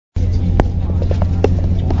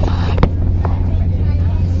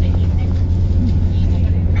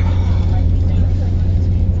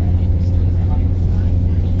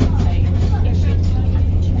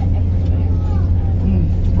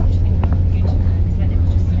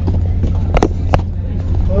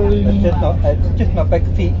It's just my big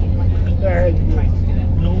feet.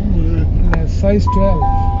 Size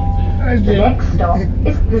 12. The next stop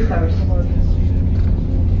is Boothurst.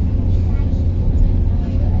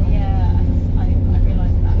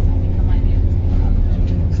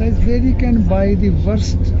 Says where you can buy the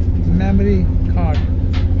worst memory card.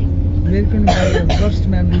 Where can you buy the worst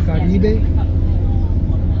memory card? eBay?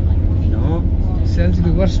 No. Sells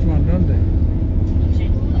the worst one, don't they?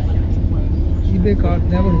 eBay card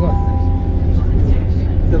never work.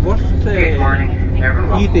 The worst Good morning,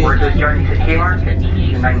 everyone. eBay. We're just joining to Haymarket,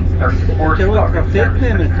 934 Do you want a fake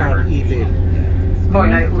memory card eBay?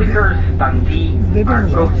 Going out Lucas, Dundee, They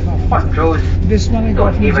don't work. Montrose, This one I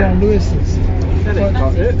got from John Lewis's. Then it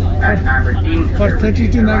got it. and Aberdeen. For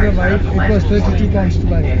 32 megabyte, it was 32 pounds to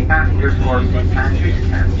buy. Any passengers for St Andrews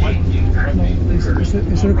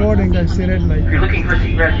and It's recording, that's the red If you're light. looking for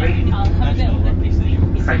seat reservations,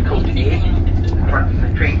 find coach A, front of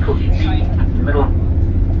the train, coach B, middle,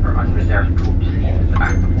 or unreserved coach C at the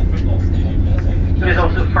back. There is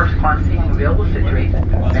also first class seating available, situated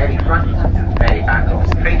very front, very back of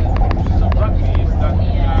the train.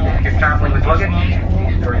 If you're travelling with luggage,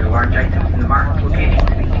 you store your large items in the marked locations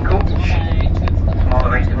beneath the coach.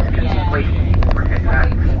 Smaller items can be placed in overhead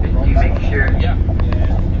racks, but do make sure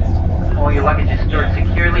all your luggage is stored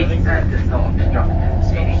securely and does not obstruct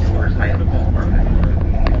any doors, aisles, or windows.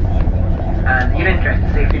 And in your interest in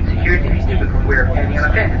safety and security, if you do become aware of any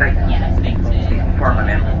unattended items, please inform a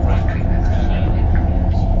member of the train.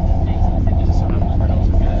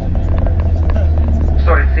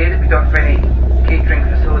 Sorry to say that we don't have any catering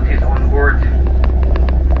facilities on board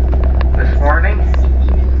this morning.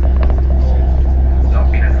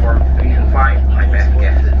 Not been informed of the reason why. My best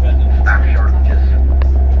guess is staff shortages.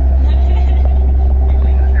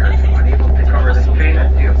 They're unable to cover this train. I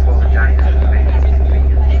do apologise for the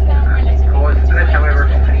inconvenience that caused. There is, however,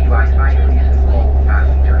 free Wi-Fi for use of all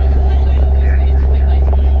passengers.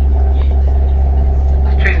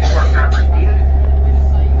 The train's for Aberdeen.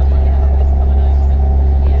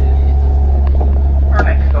 Our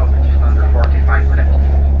next stop is just under 45 minutes.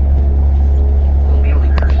 We'll be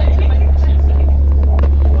leavers.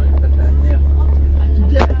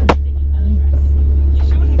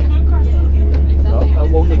 I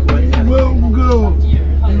won't go in there. Won't go.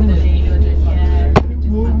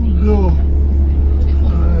 Won't go.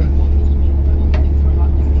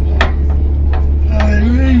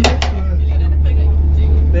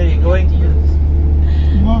 Where are you going?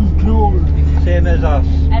 Montrose. Same as us.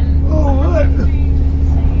 Oh, what?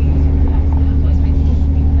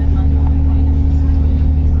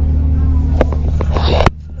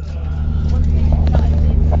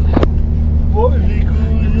 What is he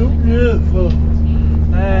going up there for?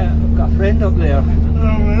 I've got a friend up there.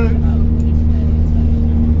 Alright.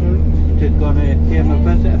 Just going to pay him a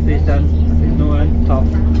visit if he's in. If he's not in, tough.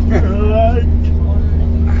 Alright.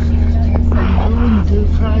 I'm going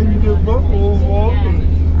to find a bottle of water.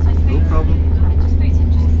 No problem.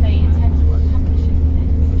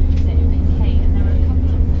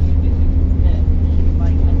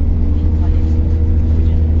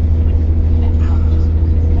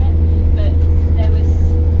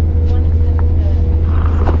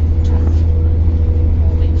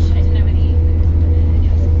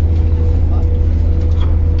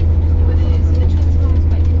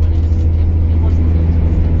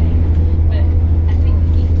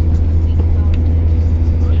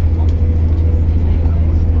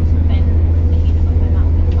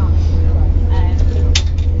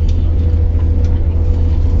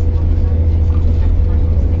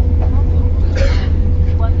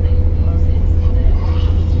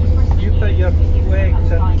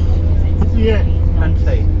 Yeah.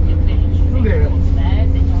 Inside. Yeah.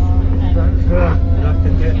 That's You have to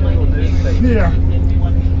get it on the inside. yeah.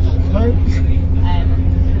 Thanks.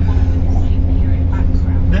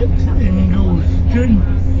 That's in those strings.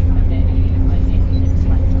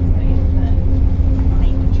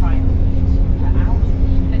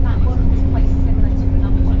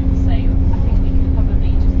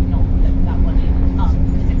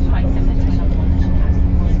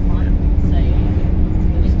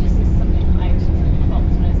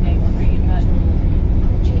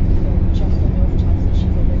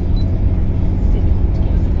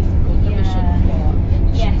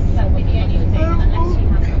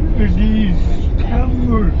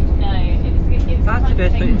 That's the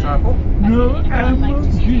best way to travel. No, how much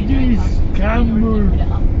is this camera?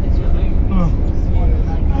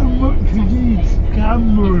 How much is this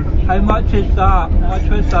camera? How much is that? How much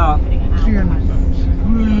was that? 300.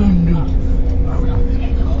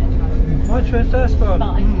 How much was this one?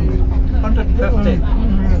 150.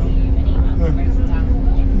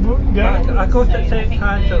 But I got it second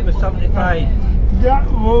hand, so it was 75.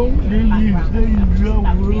 That won't do you things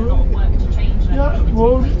over. That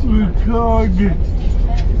won't record it.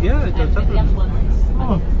 Yeah, it does everything.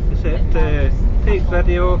 Oh, It takes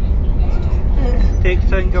video, takes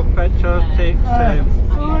single pictures, takes... I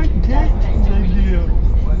take video.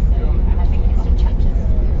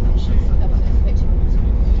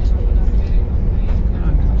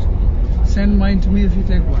 Send mine to me if you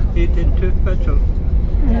take one. 8 pictures.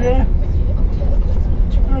 Yeah.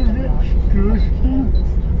 Oh, that's good.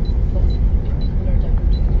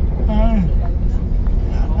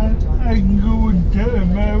 I can go to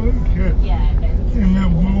America in a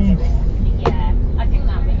month.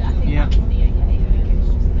 Yeah.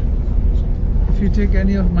 If you take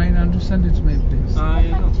any of mine, send it to me, please. Yeah,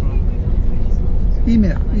 no problem.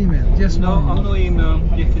 Email, just No, one. I'll no email.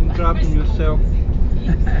 You can grab them yourself.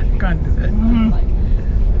 Can't do that.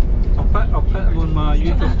 I'll put them on my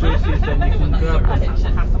YouTube places and you can grab them.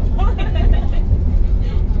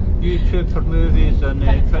 YouTube for movies and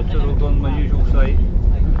pictures will go on my usual site.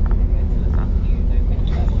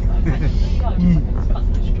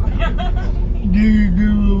 Do you do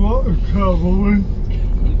a lot of traveling?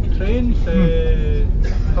 Trains,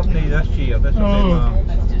 probably this year. This will be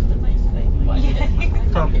my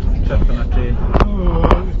third trip on a train.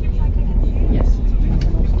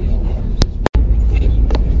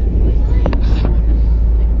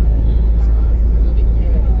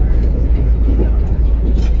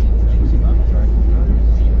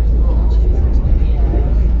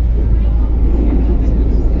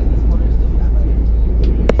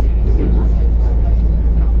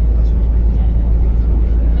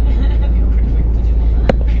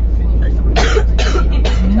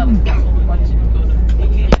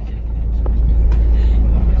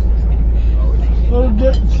 Well,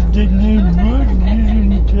 that's the new word,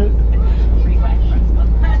 isn't it?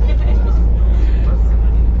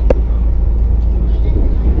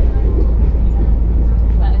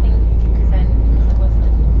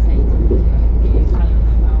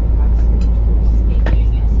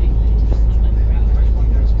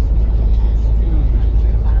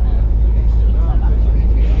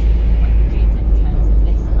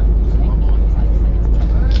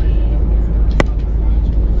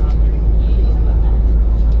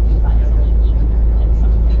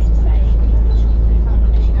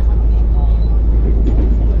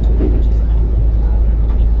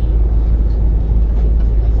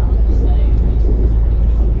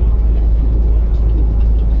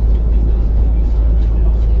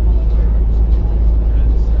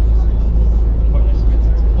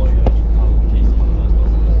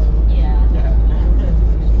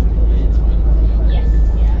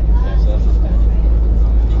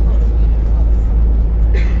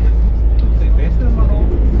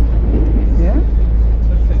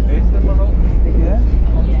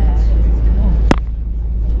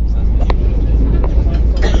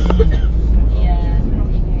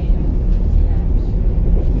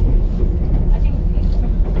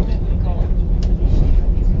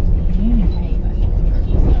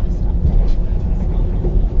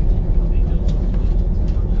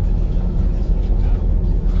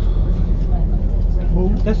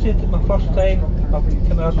 This is my first time I've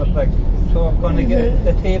come out of a rig, so I'm going to get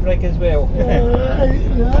the Tay rig as well.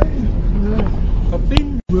 I've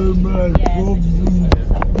been Where my problems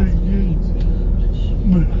begin.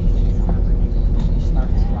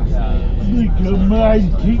 Because my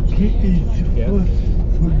ticket is first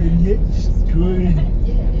for the next train.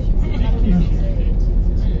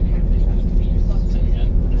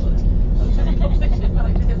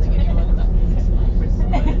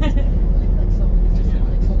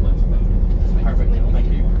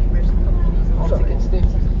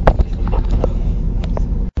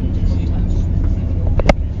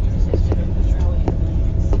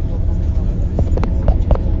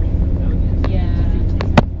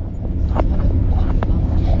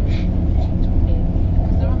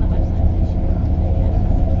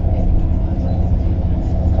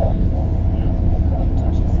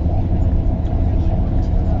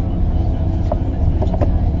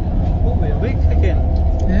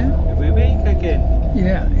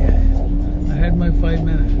 Yeah. I had my 5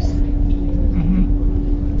 minutes.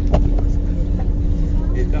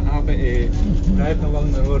 You don't have it driving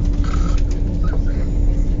along the road.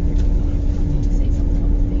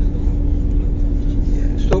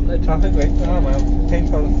 Stop the traffic light. Oh well, time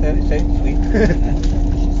for 30 cents sweet.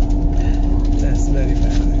 That's very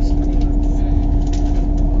bad.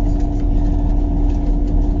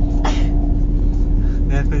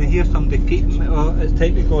 Then when I hear somebody peeping, oh, it's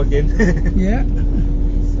time to go again. Yeah.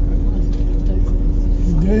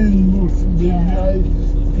 Then must be nice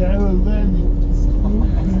to caravan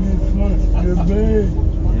walking across the bay.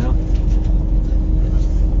 Yeah.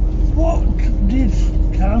 What's this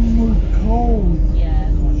camera called?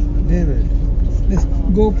 David, this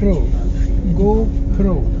GoPro.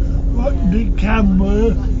 GoPro. What the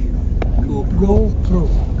camera? GoPro.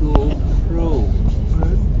 GoPro.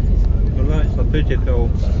 Well, that's a beautiful.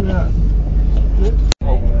 Yeah.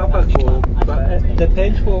 I'll have a go, but it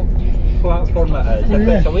depends what platform it is. If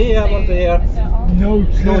it's away over there, No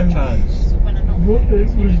chance. no chance. But it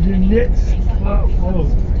was the next platform.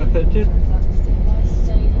 If it just,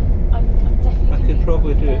 I could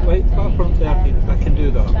probably do it. Right, platform 30, I can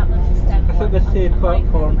do that. If it was say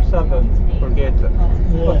platform 7, forget it.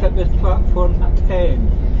 If it was platform 10,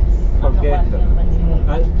 forget it.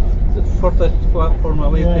 The furthest platform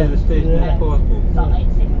away from the station as possible.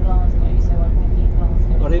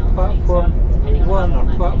 Or a platform 1 or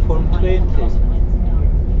platform 20.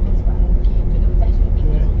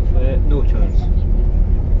 No chance.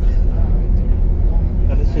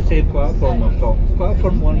 And it's the same platform I've got.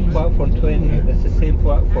 Platform 1, platform 20, it's the same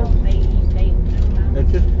platform.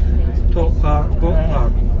 It's just top part, bottom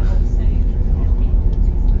part.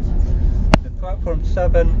 And platform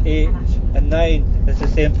 7, 8 and 9 is the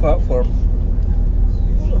same platform.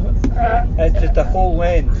 It's just a whole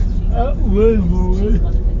length.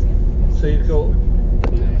 So you've got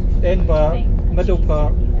end part, middle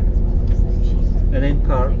part and end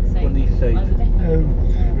part on each side.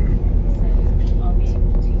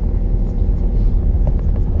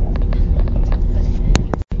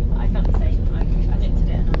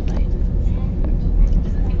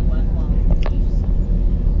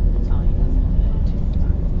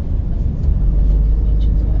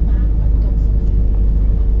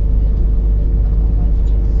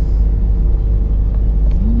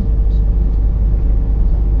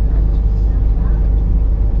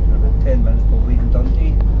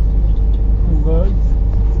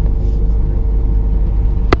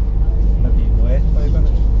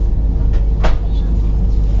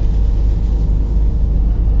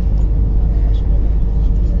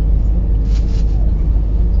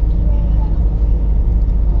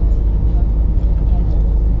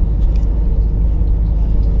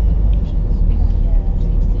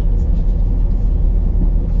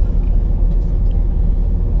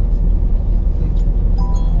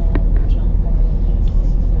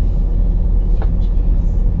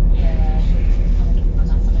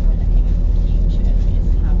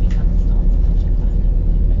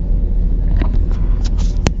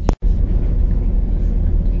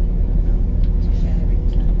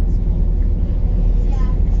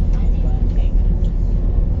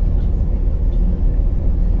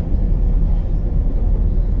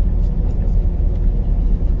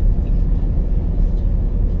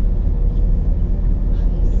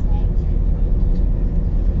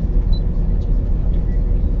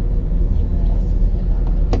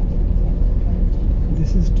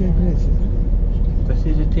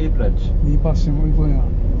 Passing what we're going on.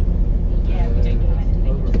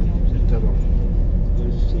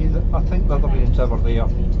 I think the other one's over there.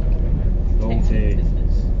 Longplay,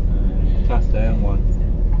 cast iron one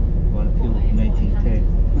until 1910,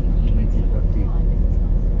 1913.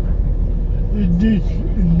 Is this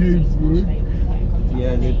new wood?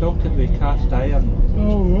 Yeah, they built it with cast iron.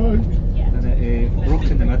 Oh, right. And it broke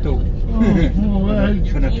in the middle.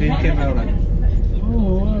 Right. When a train came out.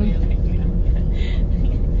 Oh, right.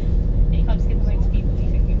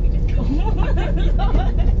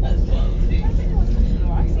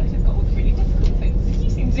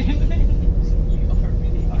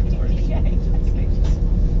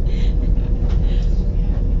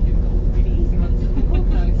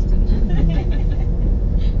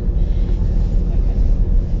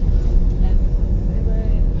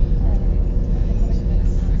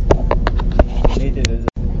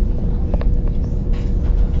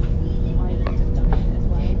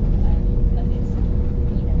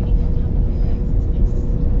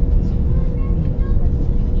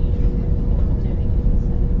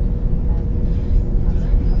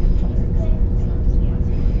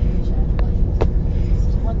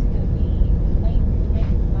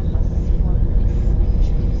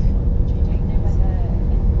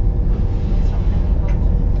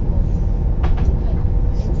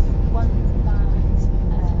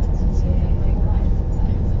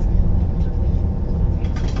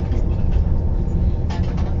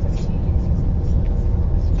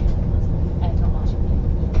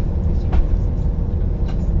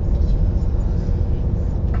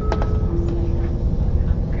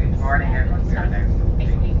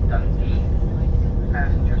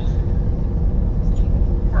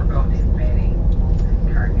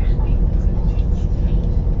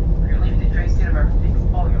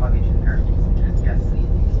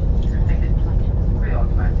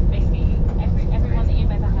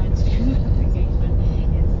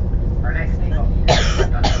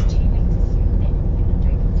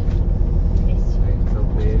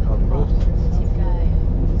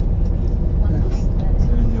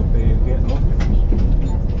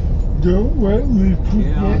 let me put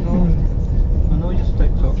Yeah, I that know. on. I know your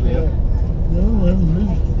stick's up there. No, let me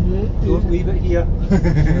put Don't leave it here.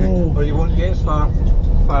 No. Or you won't get far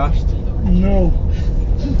fast. No.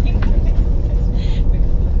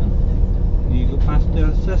 You go past the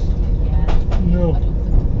assist? No.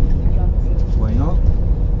 Why not?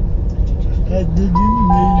 I didn't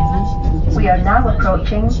need this. We are now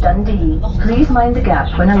approaching Dundee. Please mind the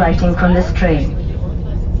gap when alighting from this train.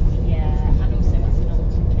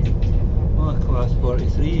 Oh, class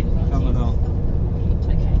 43 coming up.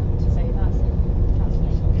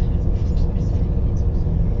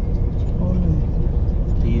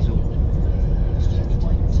 Diesel.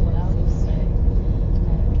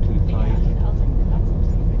 2.5.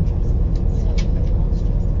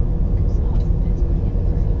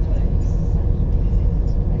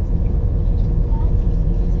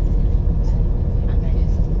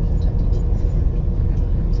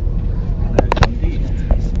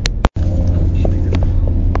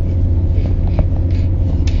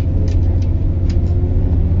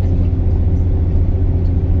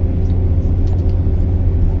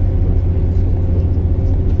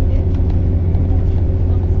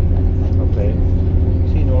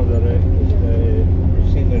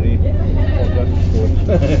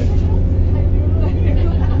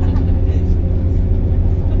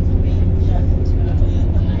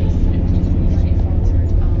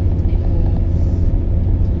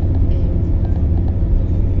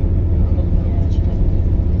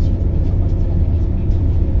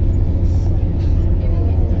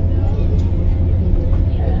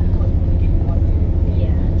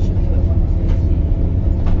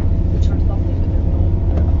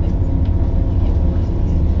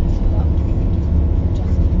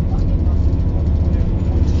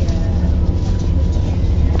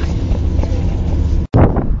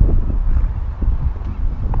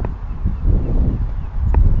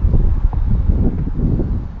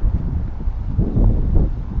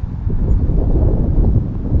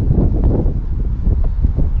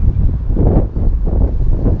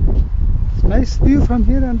 Nice view from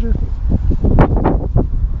here, Andrew.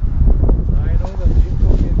 I know the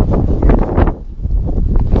beautiful view.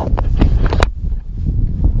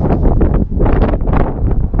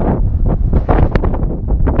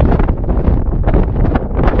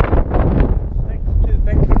 Stick's too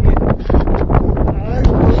big for you.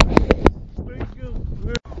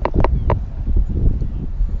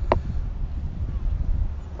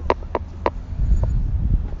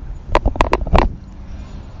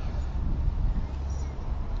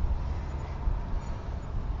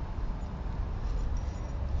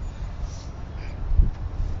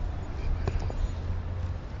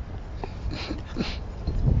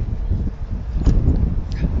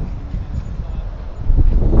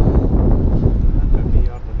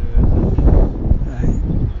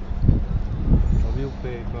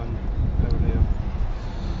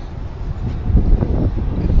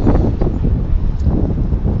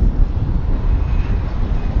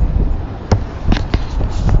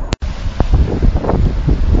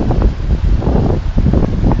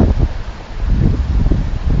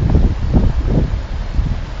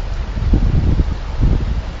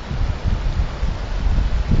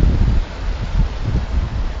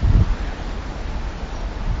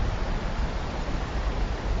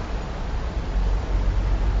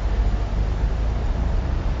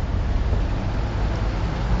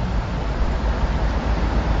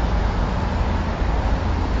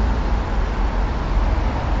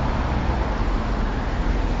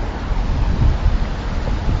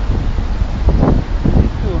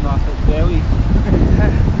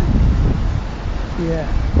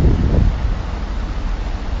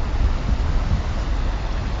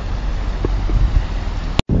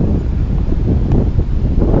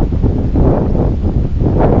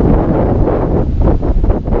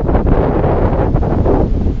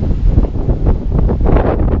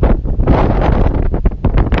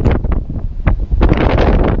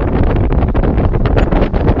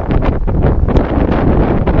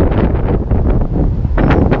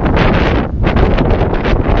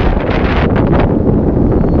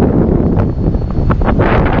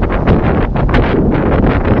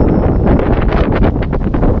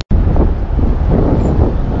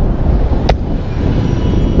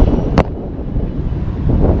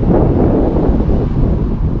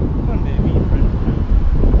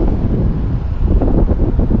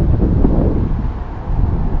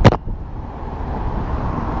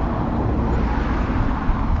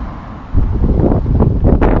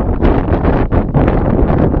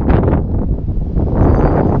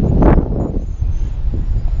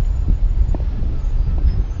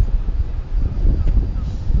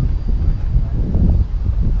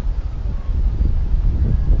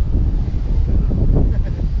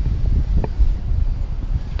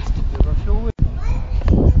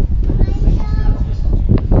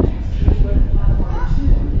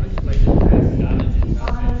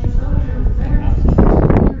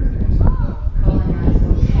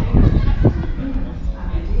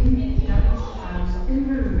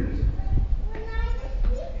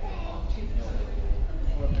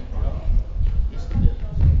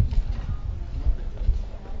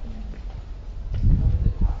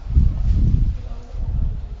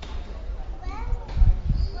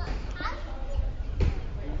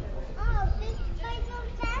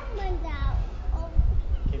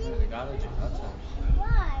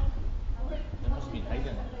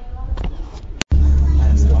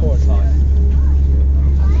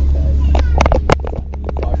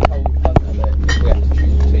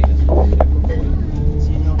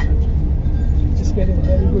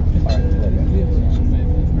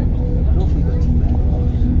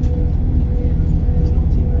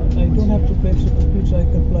 space computer, I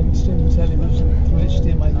can plug it straight to the television through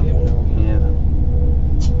HDMI cable. Yeah.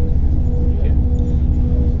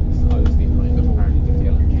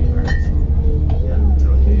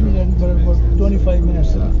 Maybe about 25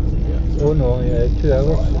 minutes. Oh no, yeah, 2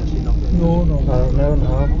 hours. No. Or an hour and a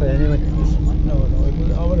half anyway. No, it was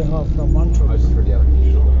an hour and a half from Montrose.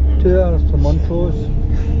 2 hours to Montrose,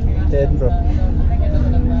 Edinburgh.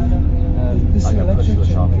 This is an electric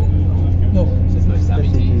chair. No, This is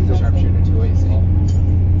diesel. Sharpshooter 2AC.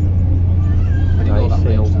 When you go that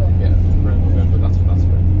way, that's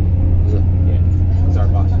where. Is it? Yeah. Because our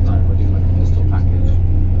boss and I were doing like a pistol package.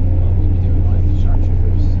 We'll be doing like the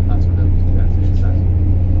sharpshooters. That's where they'll be together instead.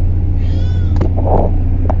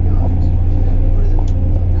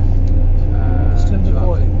 Still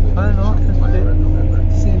recording. I don't know,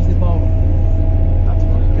 Saves the power. That's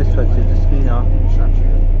funny. just switch to the screen off.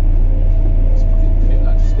 Sharpshooter.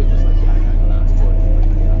 It was like hang on the last board.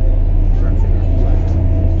 Sharpshooter.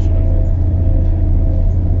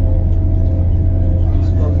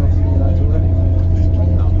 No,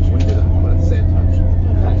 we do that, but at the same time,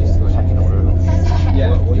 I just like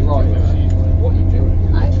yeah, what you're right. What you do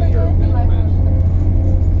is actually you're a weak man.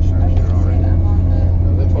 Sharpshooter already. No,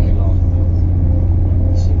 they're probably long.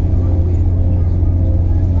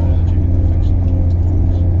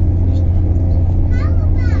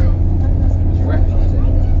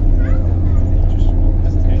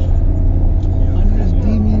 D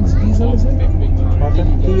means diesel, is it? Pardon?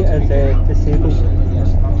 D is disabled.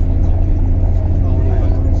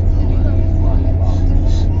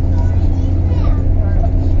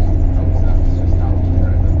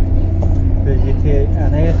 But you take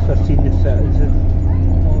an S for senior citizen.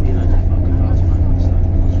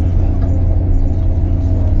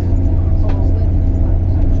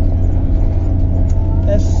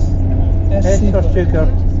 S for sugar.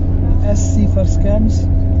 SC for scams.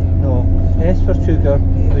 No, S for sugar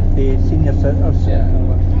would be senior citizen.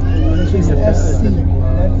 This is SC,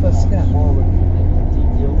 that for scam.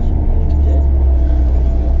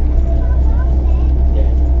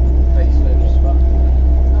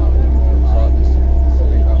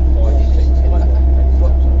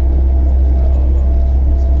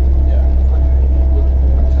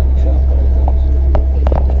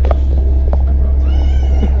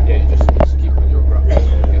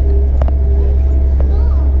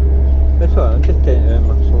 That's what I'm just getting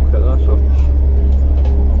my socket, that's all.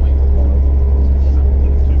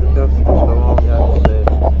 That's so long,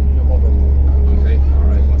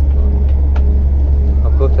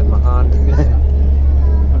 I've got it in my hand.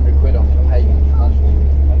 100 quid off your pay.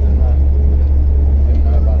 Didn't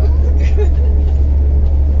know about it.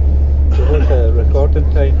 So what's the recording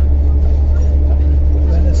time?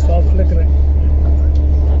 When it stops flickering.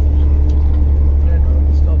 Red one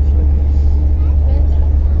stops flickering.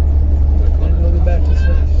 I know the battery's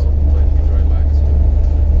finished.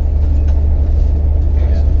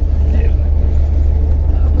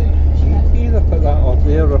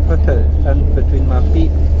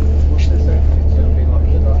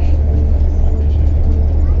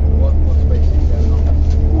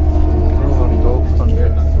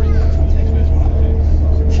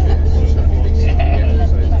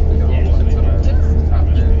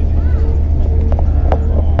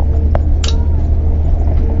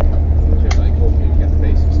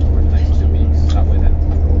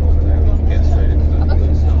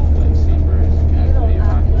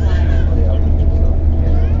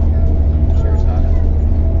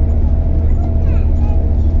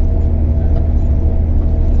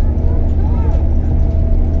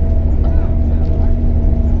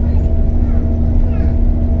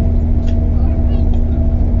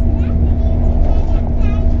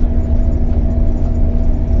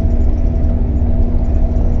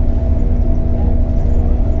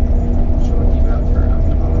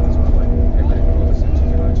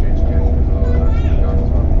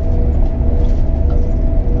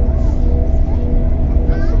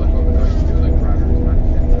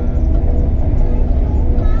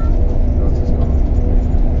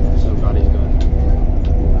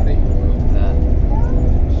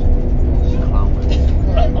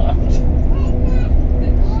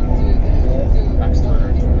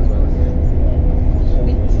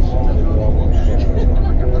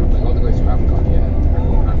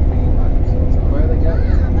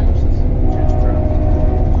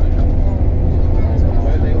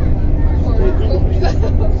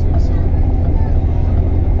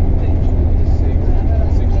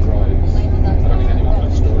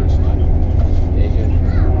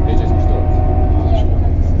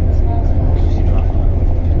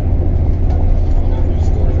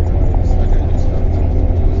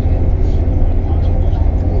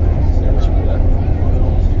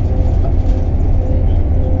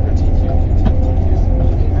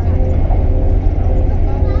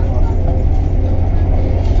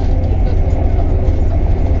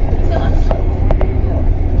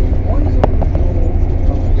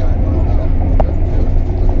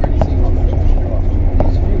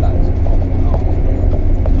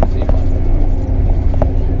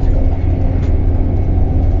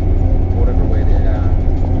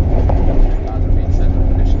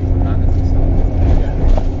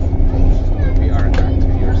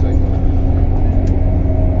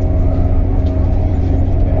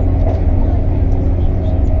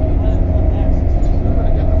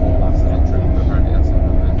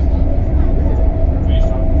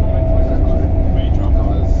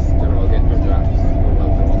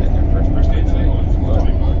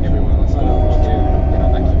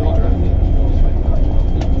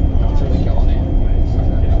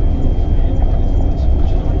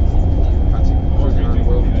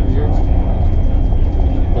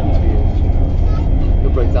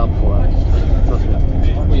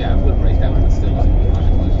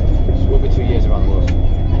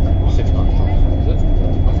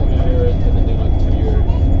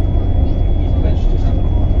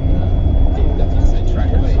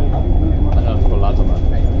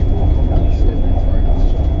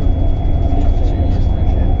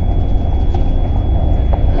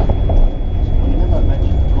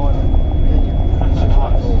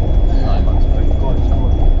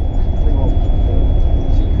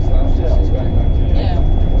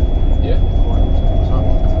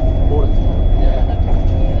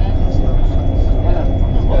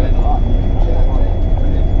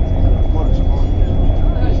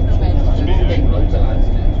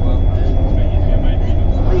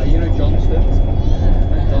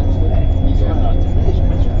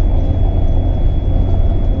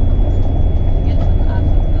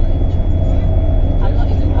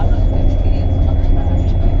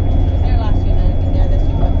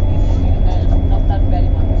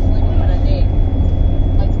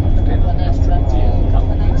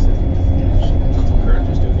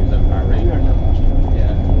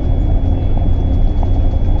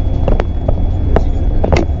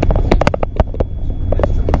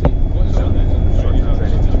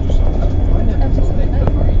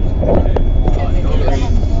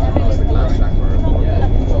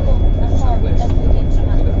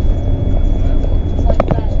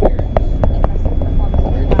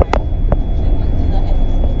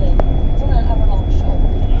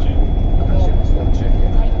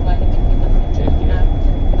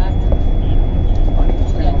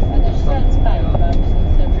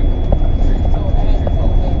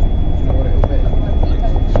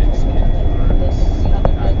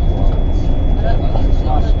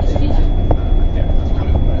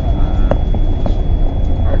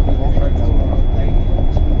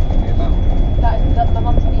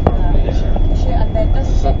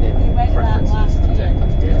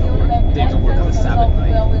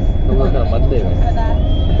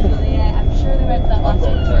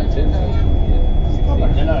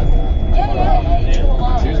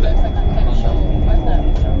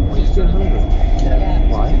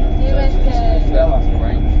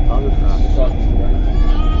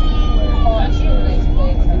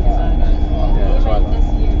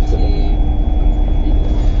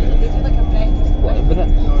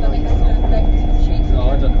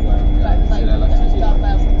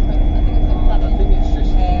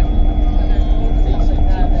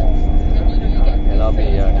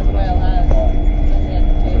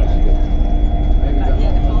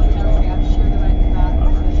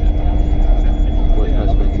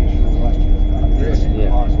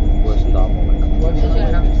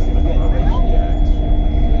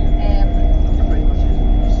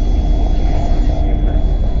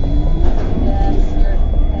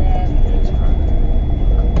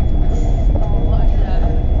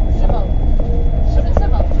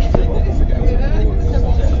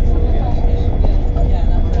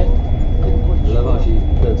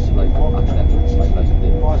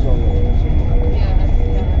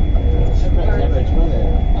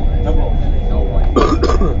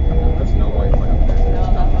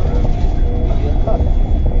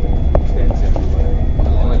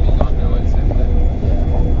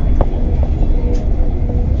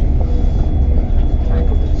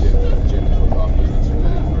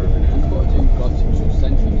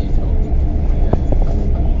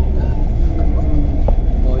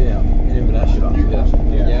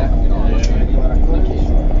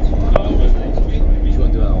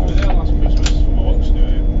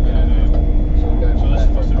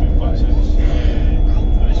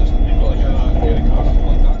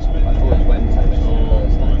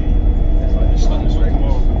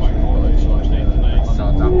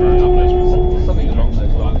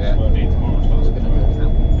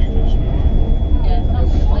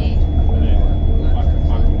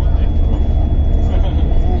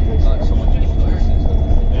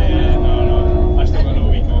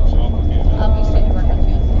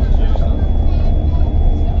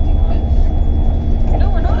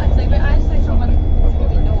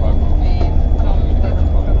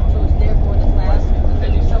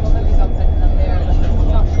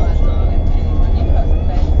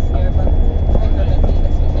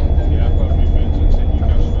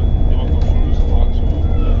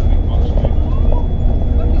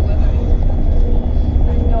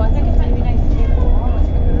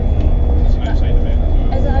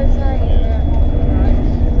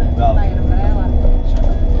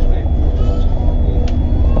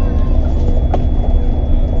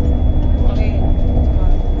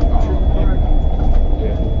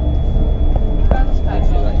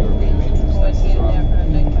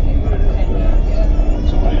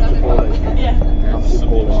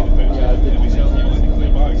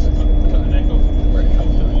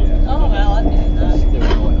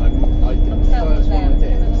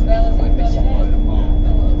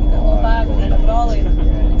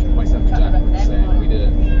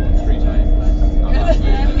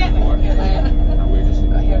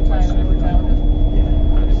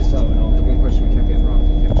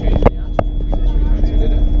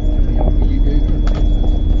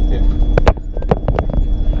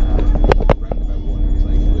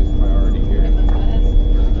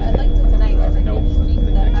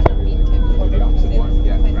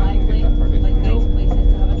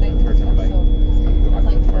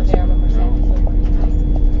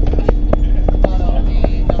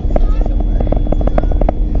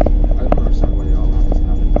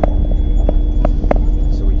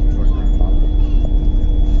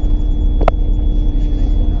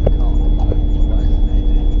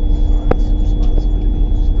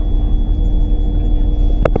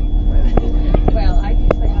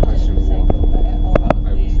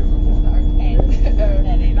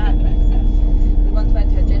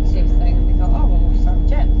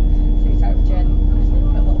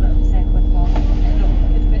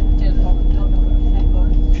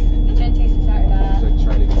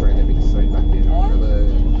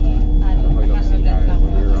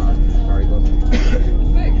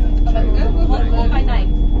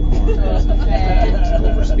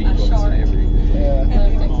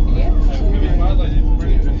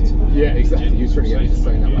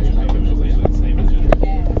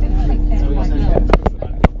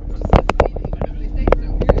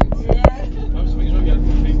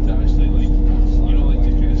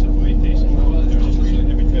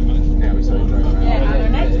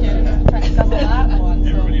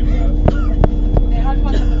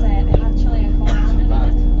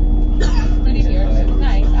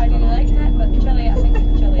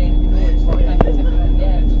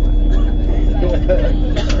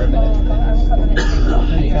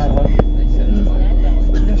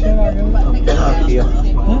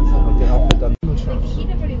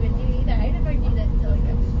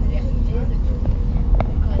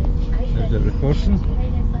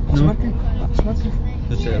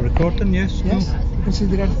 Nothing, yes, no. Yes, you can see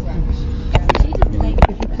the red. If you keep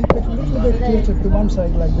it a little bit tilted to one side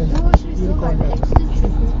like this, you record better.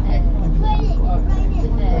 You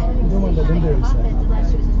don't want the window inside.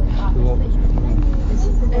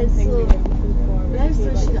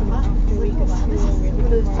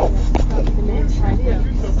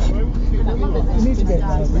 You need to get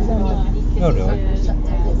one of these. No, really. It's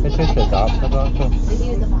just adapter, that's all.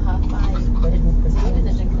 Very good picture.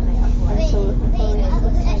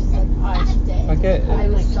 I get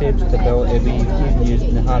same stability when you keep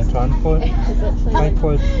using the hand tripod. I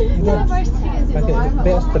get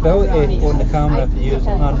better stability on the camera if you use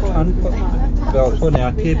the hand tripod. Well, it's only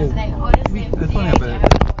a cable. It's only about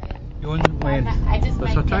your own length.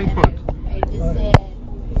 It's a tripod.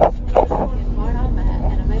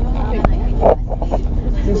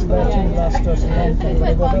 This battery lasts us a long time, but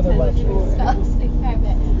I've got other batteries.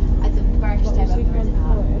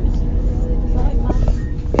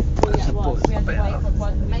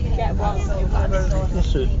 Yes,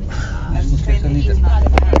 sir. Just in case I need it.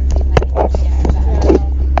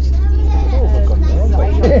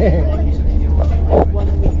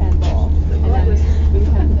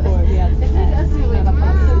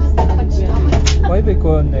 Why are we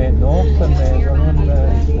going north and we're on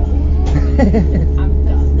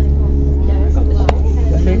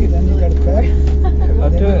Then you got a pair. I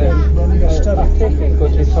do it. Then you got I Sterling. take it, go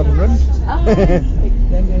to Sunrun.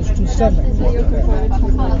 Then there's two Sterling. Well,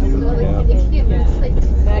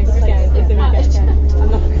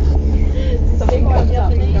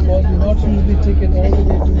 you not usually take it all the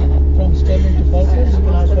way from Sterling to Falkirk.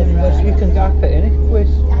 You can gap it any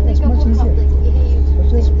place. It's much easier. But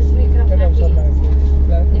just get out somewhere.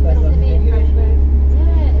 That one.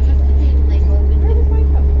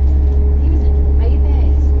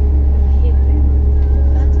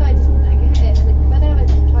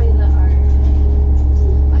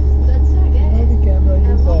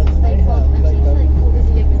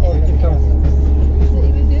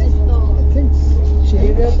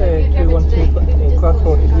 Class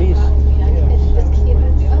 43s,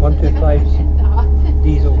 125s,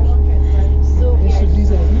 diesels. This is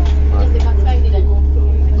diesel, isn't it?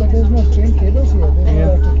 But there's no train cables here. There's no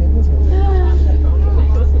electric cables here.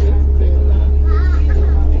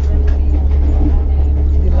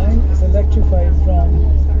 The line is electrified from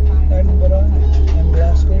Edinburgh and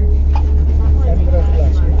Glasgow. Edinburgh to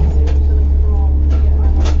Glasgow.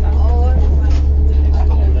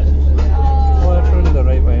 Oh, that's really the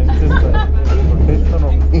right way. It's just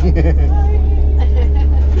rotational.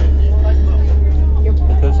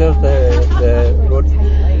 Because there's the road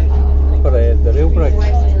for the rail bridge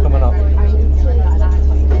coming up.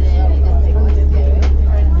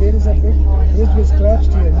 There is a big bridge was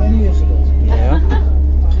scratched here many years ago. Yeah.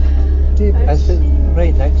 Is it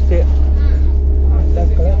right next to it? That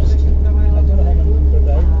collapsed. I don't know how many people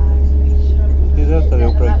died. See, there's the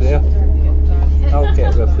rail bridge there. That'll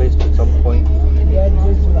get replaced at some point. That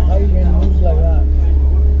bridge with a high wind moves like that.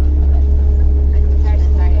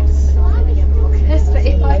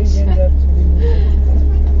 Pretty High much. wind actually moves.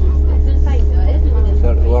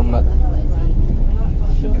 Start to warm it.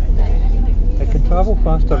 It can travel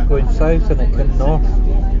faster going south than it can north.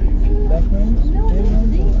 Backwards,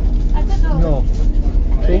 tailwinds. No.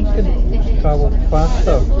 Trains can travel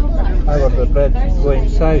faster over the bridge going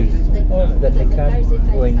south than they can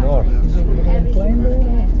going north. Is it inclined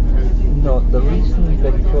there? No, the reason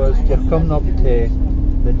because you're coming up to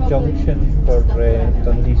the junction for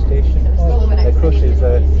Dundee Station. It crosses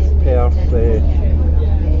Perth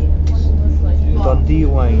Dundee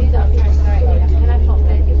line.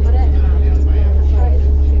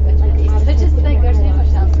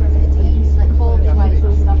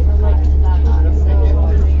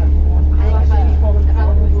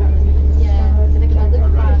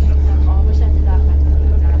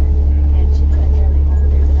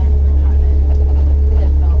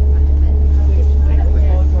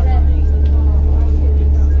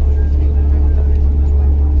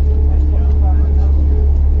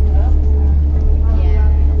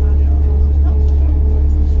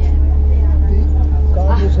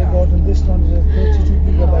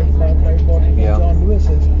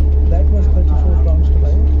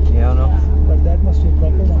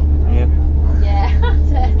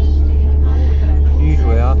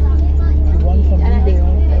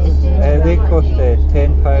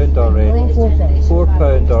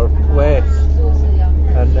 £4 or less,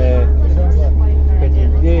 and when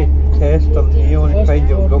you test them, you only find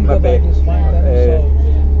you've got maybe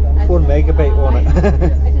 4 megabyte on it,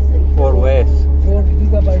 or less. 4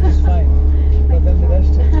 gigabyte is fine, but then the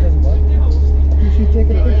rest it doesn't work. If you take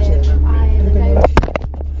a picture, you can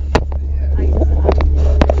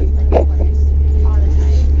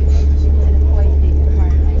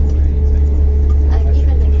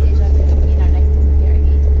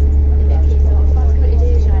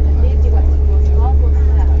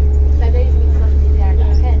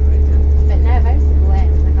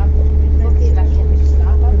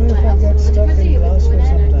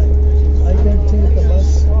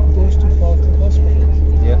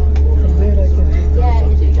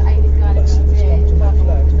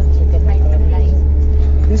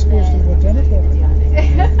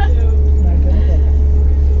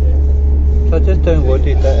So I just downloaded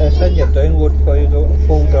it. It's in your download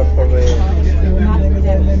folder for The only thing is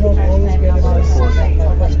I may not always get it by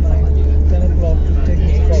 10 o'clock to take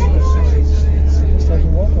this progress. It's like a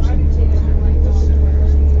walk or something.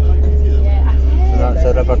 So that's a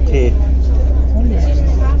River Tay. Only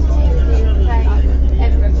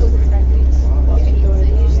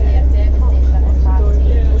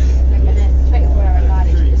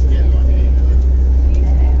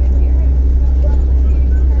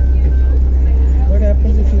what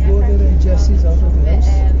happens if you go there and Jesse's out of the house?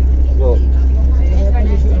 Well, What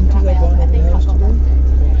happens if your aunties are gone out of the house today?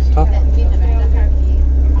 tough.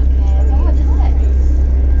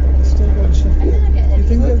 Still got to shift it. You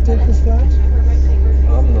think they'll take this flat?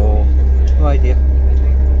 No idea.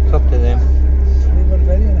 It's up to them. They were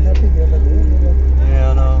very unhappy the other day.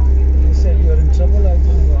 Yeah, I know. They said you're in trouble. I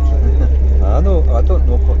think you're in trouble. I don't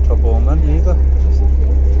know what trouble I'm in either.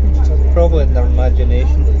 Huge trouble. Probably in their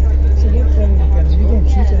imagination. So what trouble can you don't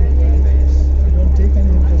cheat anything. You don't take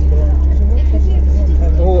anything that's belongs to you. So what trouble you don't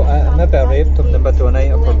have? Oh, maybe I raped him in the middle of the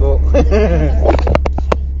night, I forgot.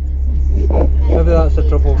 Maybe that's the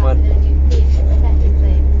trouble, man.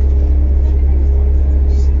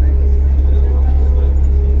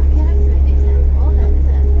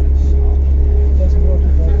 Doesn't work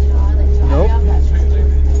with that. Nope.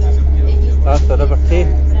 That's the River Tay.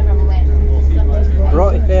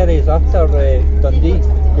 Rocky Ferry is after Dundee,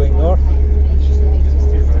 going north.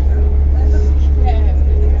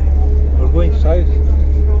 We're going south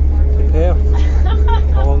to Perth,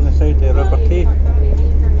 along the side of the River Tay.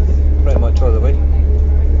 Pretty much all the way.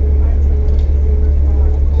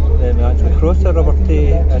 Then we actually cross the River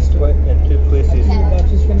Tay in two places.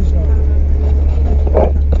 Batch is finished now.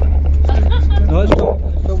 No, it's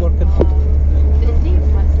still working.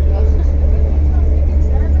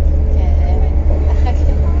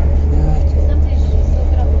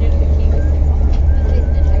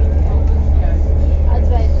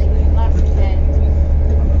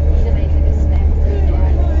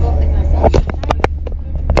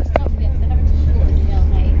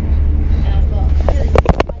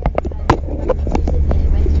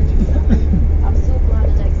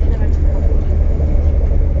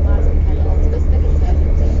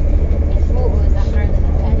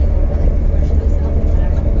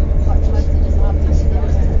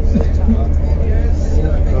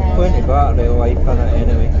 Battery life in it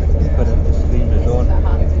anyway, because the screen is on.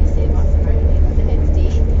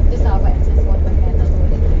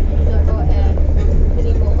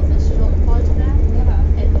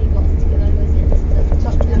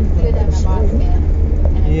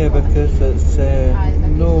 Yeah, because it's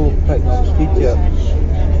no picking up speed yet.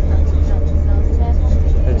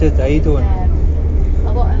 It did idling.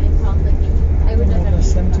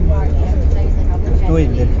 Almost 70 miles. It's not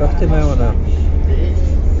even 50 mile an hour.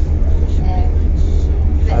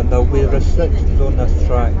 And there'll be restrictions on this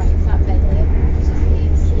track.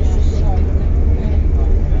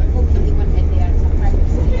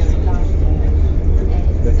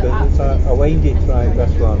 Because it's a windy track,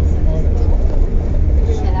 this one.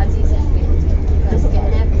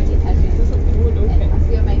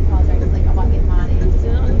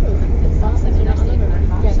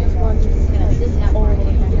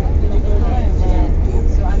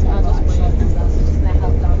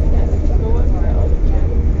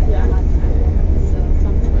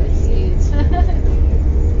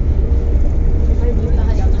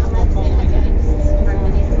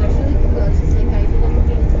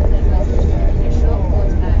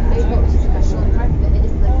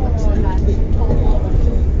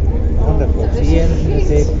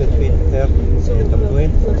 Between Perth and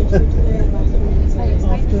Dunblane.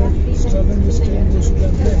 After Strabane, the stream goes to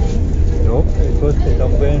Dunblane. No, it goes to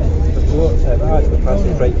Dunblane before it actually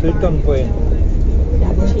passes right through Dunblane.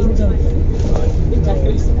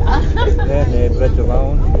 Then Bridge of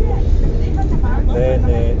Allen. Then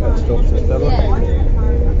it stops at Stirling.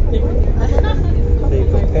 So you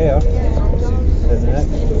compare the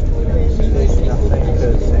next station, I think,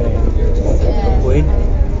 is Dunblane.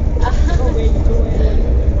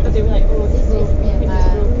 They were like, oh, this is and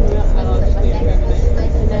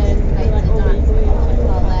then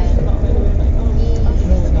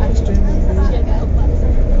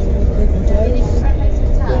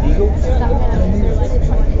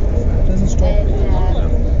Doesn't stop.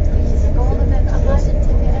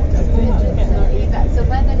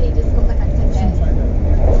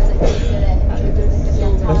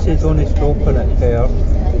 This is only stopping at Perth,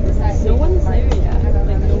 no one's there yet.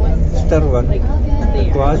 Like, no one's Stirling,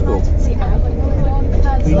 there. Glasgow,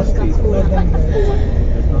 Queen Street.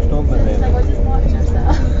 There's no stopping there.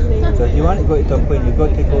 So if you want to go to Dunblane, you've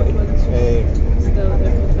got to go to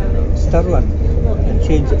Stirling and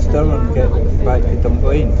change at Stirling and get back to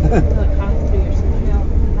Dunblane. Is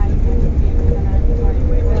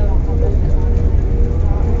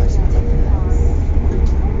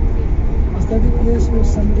that the place where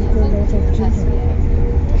somebody killed lots of children?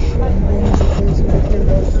 Dunblane is the place where they killed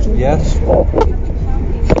lots of children? Yes.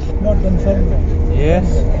 Not Dunfermline. Yes.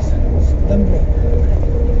 Dunblane.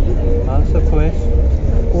 That's the place.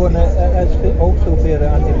 Oh, and it's also where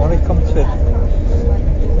Andy Murray comes in.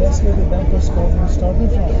 That's where the Montrose Scotland started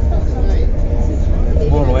from.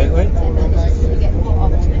 More likely.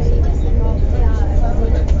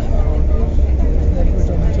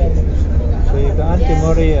 So you've got Andy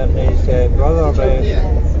Murray and his brother, and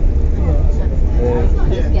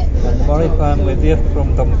the Murray family, they're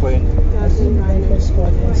from Dunblane. I think Montrose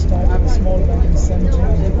Scotland started a small bank in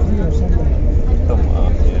 1793 or something. Something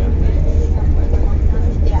like that,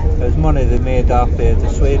 yeah. There's money they made after the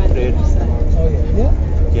slave trade. Oh yeah. Yeah?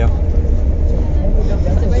 Yeah.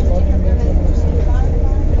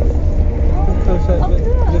 Because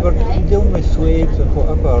they were dealing with slaves and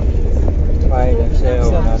whatever, buying and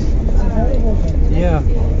selling and... Yeah.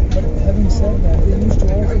 But having said that, they used to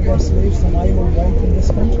also get slaves from Isle of Wight in this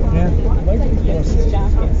country. Yeah. White people were slaves.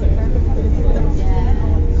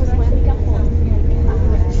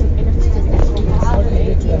 What they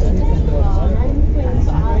did to African girls.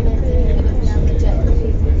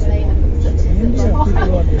 In India, people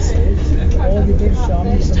were the slaves. All the British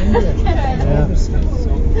armies in India, all the slaves.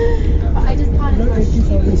 Not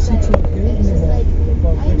 80,000 seats were given anymore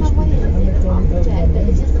for British people,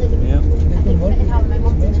 120,000 men. Yeah. They could work with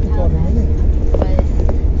most people in India.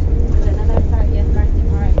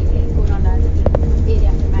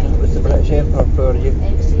 Was the British Empire for you?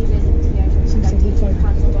 675.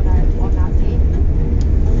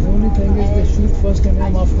 The only thing is they shoot first and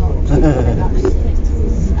aim afterwards.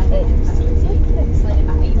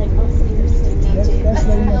 That's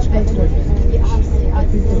very much cultural. People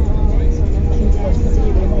shoot first and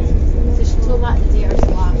aim afterwards. So she told that the day or so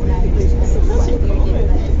after now, which was so funny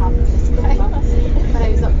that it happened this way. But I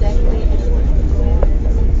was up decorated.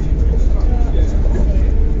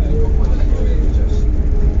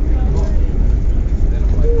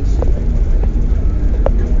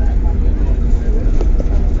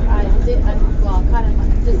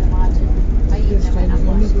 This time is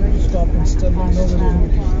only going to stop in Stirling, nobody in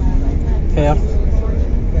Perth.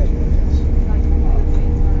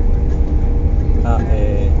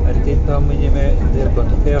 At the time when you met, they're going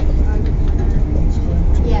to Perth.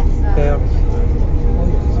 Yes. Perth.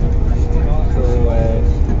 So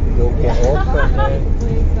they'll get off and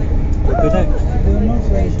they'll be next. They're not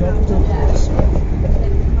very talkative to us.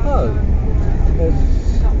 Oh, it's...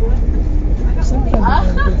 Sometimes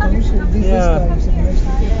they commercial, these Yeah. times and next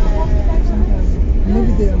sometimes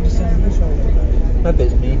maybe they understand English all right. Maybe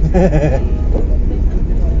it's me.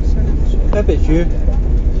 Maybe it's you.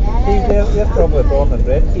 See, they're probably born and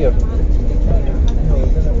bred here. No,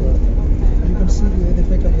 they're not good. You can see the way they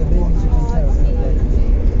pick up the babies, you can tell.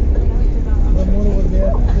 But moreover, they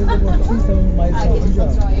live about 3,000 miles from Punjab,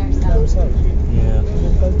 down south. Yeah. The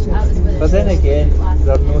culture is But then again,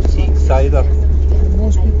 there are no Sikhs either.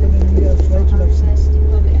 most people in India are frightened of sex. I'm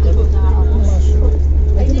not sure.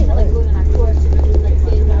 I don't know why.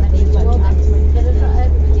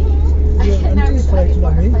 Your auntie is frightened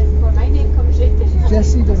of me.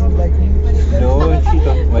 Jessie doesn't like me. No, she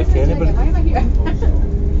doesn't like anybody.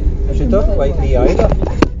 She doesn't like me either.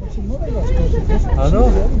 But she knows I lost her. I know.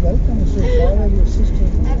 She's very welcome. So far, your sister.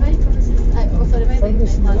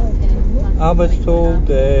 Furthest in the world. I was told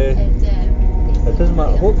it doesn't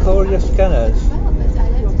matter what colour your skin is,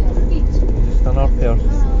 it's an up here.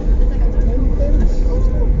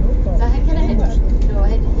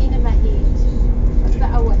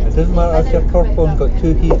 It doesn't matter if you're purple and got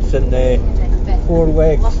 2 heats and 4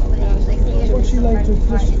 legs. What she like to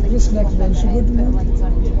Chris next door? Is she good to me?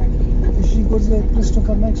 Is she good like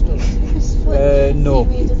Christopher next door? No.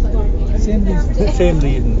 Same reason. Same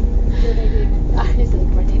reason.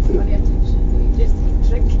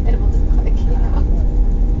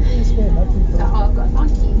 It's fair enough.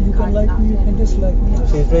 You can like me, you can dislike me.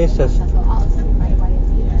 She's racist.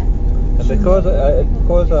 And because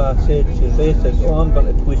I said she's racist, oh, I'm going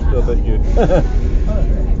to twist you about you.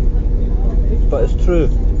 But it's true.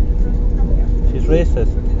 She's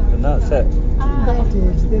racist, and that's it. In that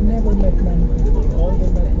age, they never met many people. All they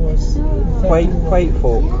met was White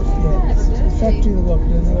folk. Yes, the factory they worked in,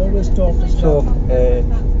 they always talked to So,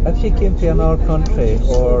 if you came to another country,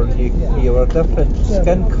 or you were different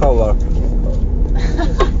skin colour,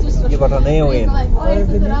 you were an alien. Or if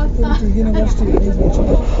they went to university, they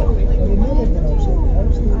never went outside the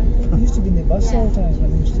house. They used to be in the bus all the time.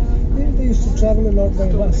 They travel a lot by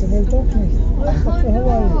bus and they'll talk to me. Oh, doctor, how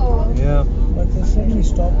are you? Yeah. But they suddenly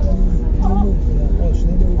stop when you move to them. Oh, so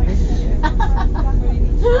they move with you.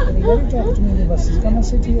 But they never talk to me in the buses. Come and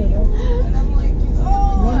sit here. Right?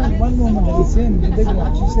 One woman that is in, the big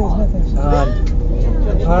one, she says nothing.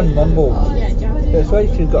 And Mumble. It's like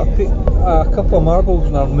she's got a couple of marbles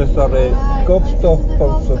in her mouth, or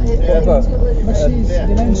gobstoppers or whatever. But she's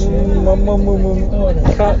dementia.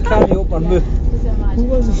 Can't you open her mouth? Who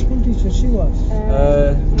was the school teacher? She was.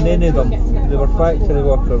 None of them. They were factory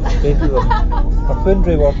workers, both of them. Or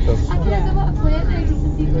foundry workers.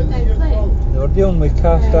 They were dealing with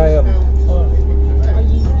cast iron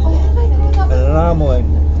and enameling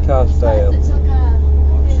cast iron.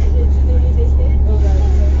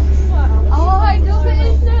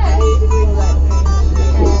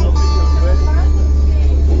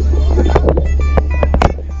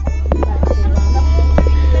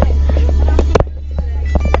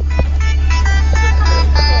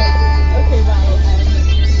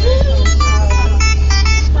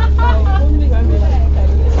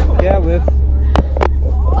 Yeah, with.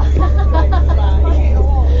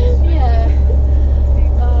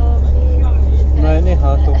 No, any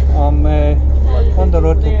hassle. I'm on the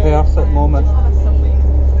road to Perth at the moment.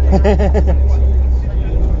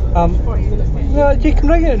 Yeah, you can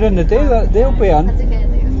ring it during the day, they'll be in.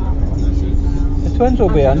 The twins will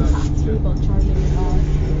be in.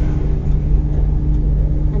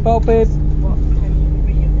 Well, babe.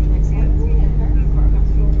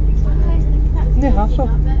 No hassle.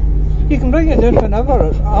 You can bring it down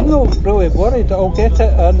whenever. I'm not really worried. I'll get it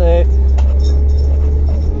and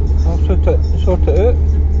I'll sort it out.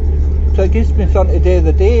 So it gives me 30 days of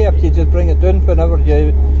the day if you just bring it down whenever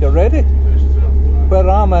you're ready. Whether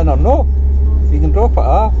I'm in or no, you can drop it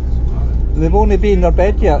off. They've only been in their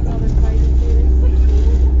bed yet.